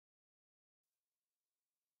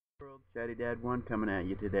World, Chatty Dad 1 coming at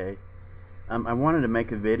you today. I wanted to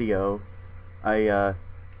make a video. I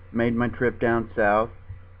made my trip down south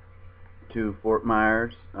to Fort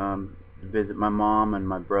Myers to visit my mom, and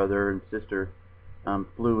my brother and sister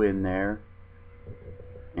flew in there,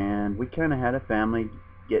 and we kind of had a family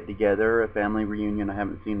get together, a family reunion. I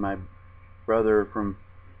haven't seen my brother from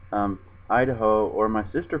Idaho or my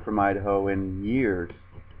sister from Idaho in years,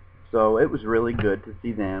 so it was really good to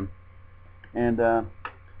see them. And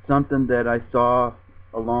something that I saw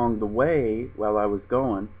along the way while I was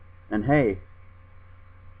going, and hey,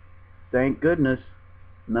 thank goodness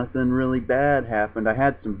nothing really bad happened. I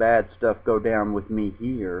had some bad stuff go down with me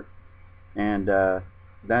here, and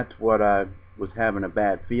that's what I was having a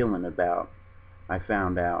bad feeling about, I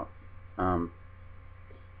found out. Um,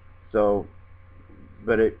 so,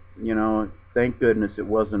 but thank goodness it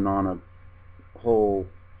wasn't on a whole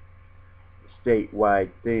statewide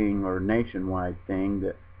thing or nationwide thing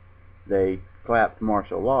that they clapped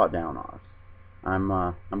martial law down on us.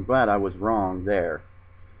 I'm glad I was wrong there.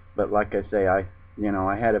 But like I say, I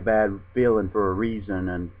had a bad feeling for a reason,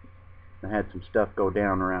 and I had some stuff go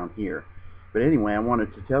down around here. But anyway, I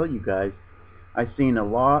wanted to tell you guys, I've seen a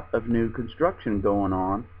lot of new construction going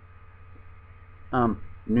on.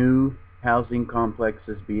 New housing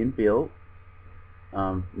complexes being built,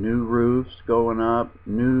 new roofs going up,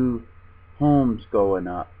 new homes going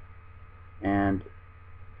up, and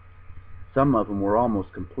some of them were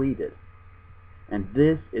almost completed. And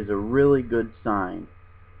this is a really good sign,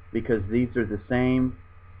 because these are the same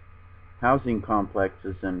housing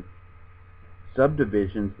complexes and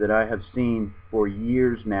subdivisions that I have seen for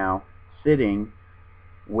years now, sitting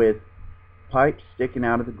with pipes sticking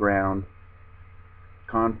out of the ground,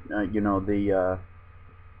 the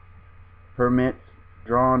permits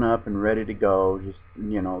drawn up and ready to go. Just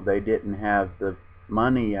they didn't have the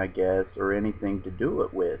money, I guess, or anything to do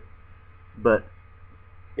it with. But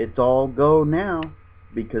it's all go now,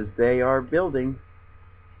 because they are building.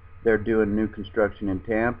 They're doing new construction in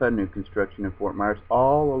Tampa, new construction in Fort Myers,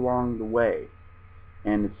 all along the way.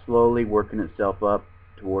 And it's slowly working itself up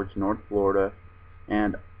towards North Florida.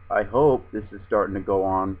 And I hope this is starting to go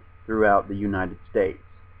on throughout the United States.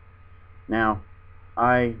 Now,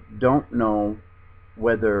 I don't know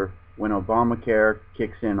whether when Obamacare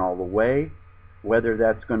kicks in all the way, whether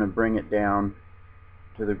that's going to bring it down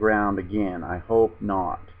to the ground again. I hope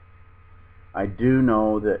not. I do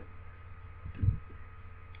know that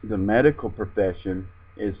the medical profession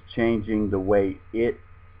is changing the way it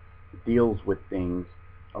deals with things.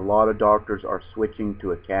 A lot of doctors are switching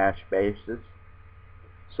to a cash basis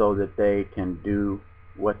so that they can do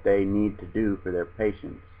what they need to do for their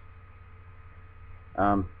patients.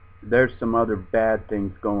 There's some other bad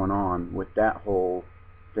things going on with that whole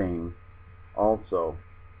thing also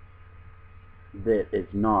that is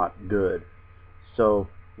not good. So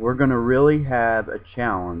we're going to really have a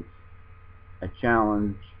challenge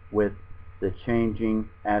with the changing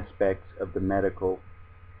aspects of the medical,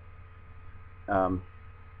 of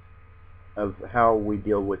how we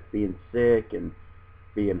deal with being sick and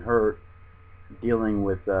being hurt, dealing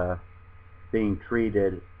with being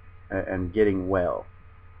treated and getting well.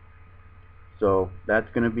 So that's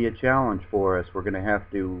going to be a challenge for us. We're going to have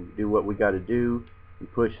to do what we got to do and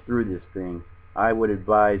push through this thing. I would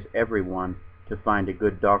advise everyone to find a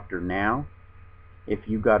good doctor now. If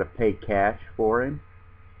you got to pay cash for him,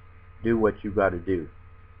 do what you got to do.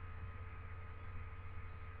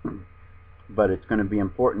 But it's going to be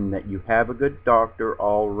important that you have a good doctor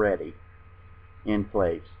already in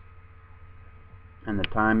place, and the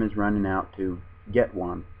time is running out to get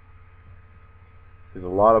one, because a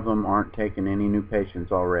lot of them aren't taking any new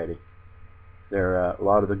patients already. A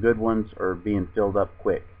lot of the good ones are being filled up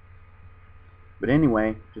quick. But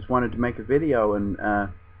anyway, just wanted to make a video and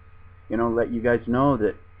let you guys know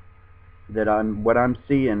that what I'm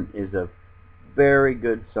seeing is a very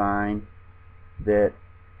good sign that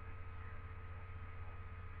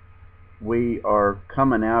we are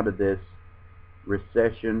coming out of this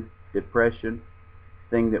recession, depression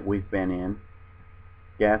thing that we've been in.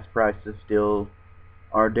 Gas prices still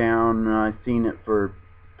are down. I've seen it for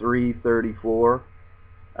 $3.34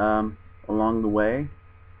 along the way,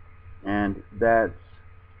 and that's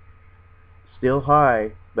still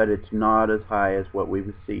high, but it's not as high as what we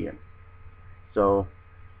were seeing. So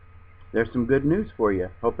there's some good news for you.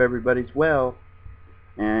 Hope everybody's well,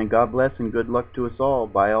 and God bless and good luck to us all.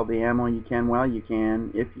 Buy all the ammo you can while you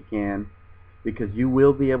can, if you can, because you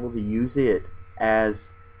will be able to use it as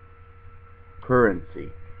currency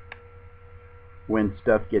when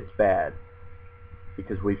stuff gets bad,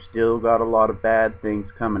 because we've still got a lot of bad things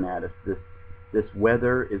coming at us. This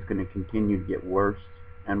weather is going to continue to get worse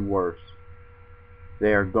and worse.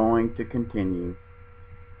 They are going to continue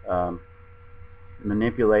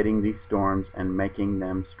manipulating these storms and making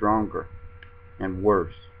them stronger and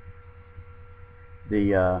worse.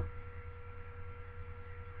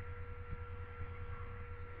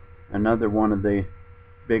 Another one of the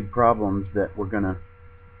big problems that we're going to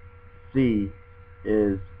see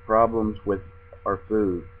is problems with our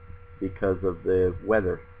food because of the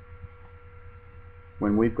weather.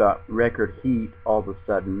 When we've got record heat all of a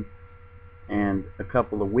sudden, and a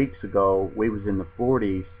couple of weeks ago we was in the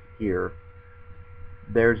 40s here,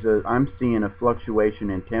 I'm seeing a fluctuation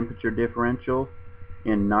in temperature differential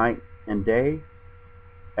in night and day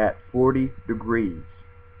at 40 degrees.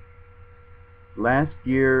 Last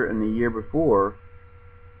year and the year before,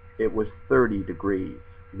 it was 30 degrees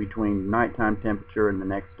between nighttime temperature and the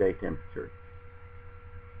next day temperature.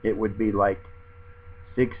 It would be like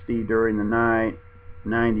 60 during the night,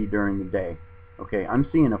 90 during the day. Okay, I'm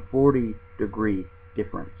seeing a 40 degree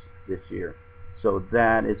difference this year, so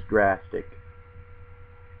that is drastic.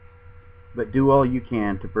 But do all you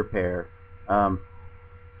can to prepare.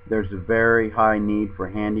 There's a very high need for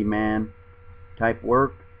handyman type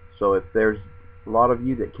work, so if there's a lot of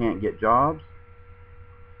you that can't get jobs,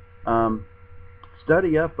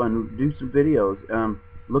 study up and do some videos.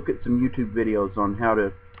 Look at some YouTube videos on how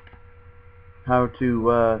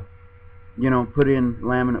to you know, put in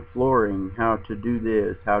laminate flooring, how to do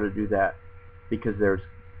this, how to do that, because there's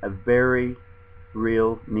a very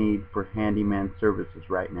real need for handyman services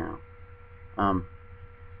right now.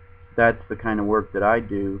 That's the kind of work that I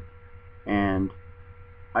do, and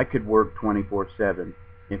I could work 24/7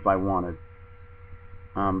 if I wanted.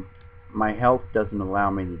 My health doesn't allow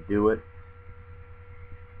me to do it,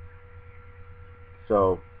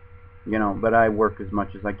 so, you know, but I work as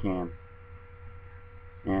much as I can,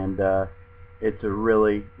 and it's a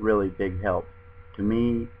really, really big help to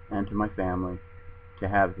me and to my family to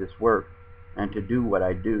have this work and to do what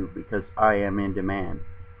I do, because I am in demand.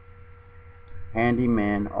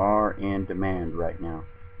 Handymen are in demand right now,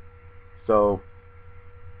 so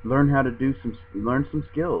learn some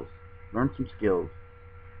skills.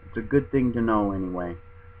 It's a good thing to know anyway.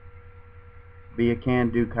 Be a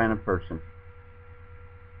can-do kind of person.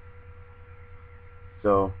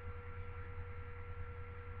 So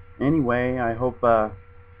anyway, I hope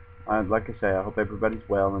like I say, I hope everybody's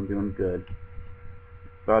well and doing good.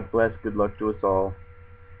 God bless, good luck to us all.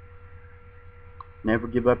 Never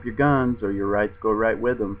give up your guns, or your rights go right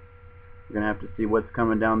with them. You're going to have to see what's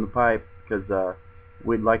coming down the pipe, because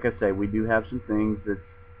like I say, we do have some things that's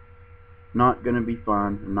not going to be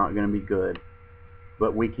fun and not going to be good,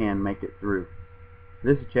 but we can make it through.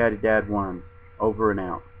 This is Chatty Dad 1, over and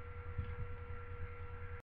out.